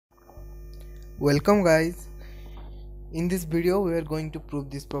Welcome guys. In this video we are going to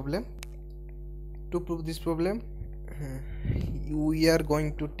prove this problem. To prove this problem we are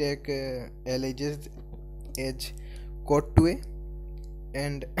going to take L.H.S as cot2A,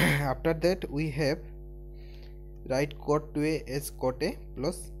 and after that we have write cot2A as cot A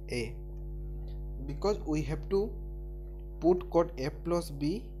plus A, because we have to put cot A plus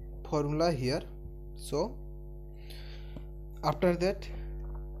B formula here. So after that,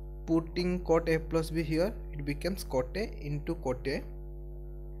 putting cot A plus B here, it becomes cot A into cot A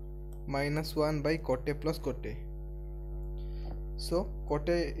minus 1 by cot A plus cot A. So cot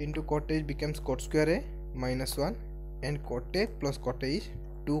A into cot A becomes cot square A minus 1, and cot A plus cot A is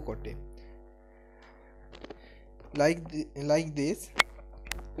 2 cot A. Like this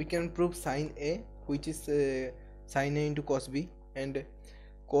we can prove sin A, which is sin A into cos B, and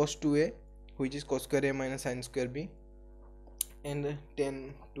cos 2A, which is cos square A minus sin square B, and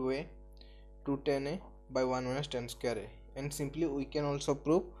tan 2A to tan A by 1 minus tan square A. And simply we can also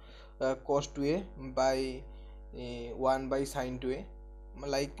prove cos 2A by 1 by sin 2A.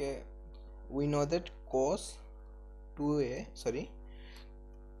 Like we know that cosec 2A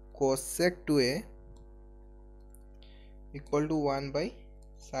equal to 1 by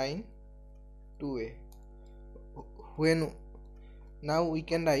sin 2A. When now we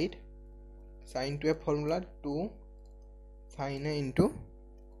can write sin 2A formula 2 sin A into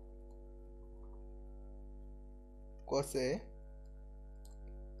cos A,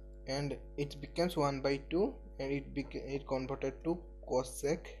 and it becomes 1 by 2, and it converted to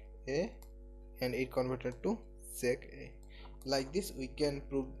cosec A, and it converted to sec A. Like this we can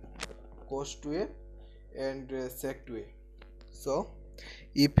prove cos 2A and sec 2A. So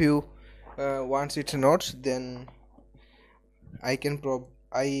if you want its notes, then I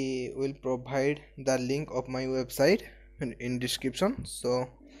will provide the link of my website in description, so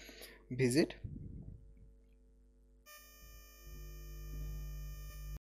visit.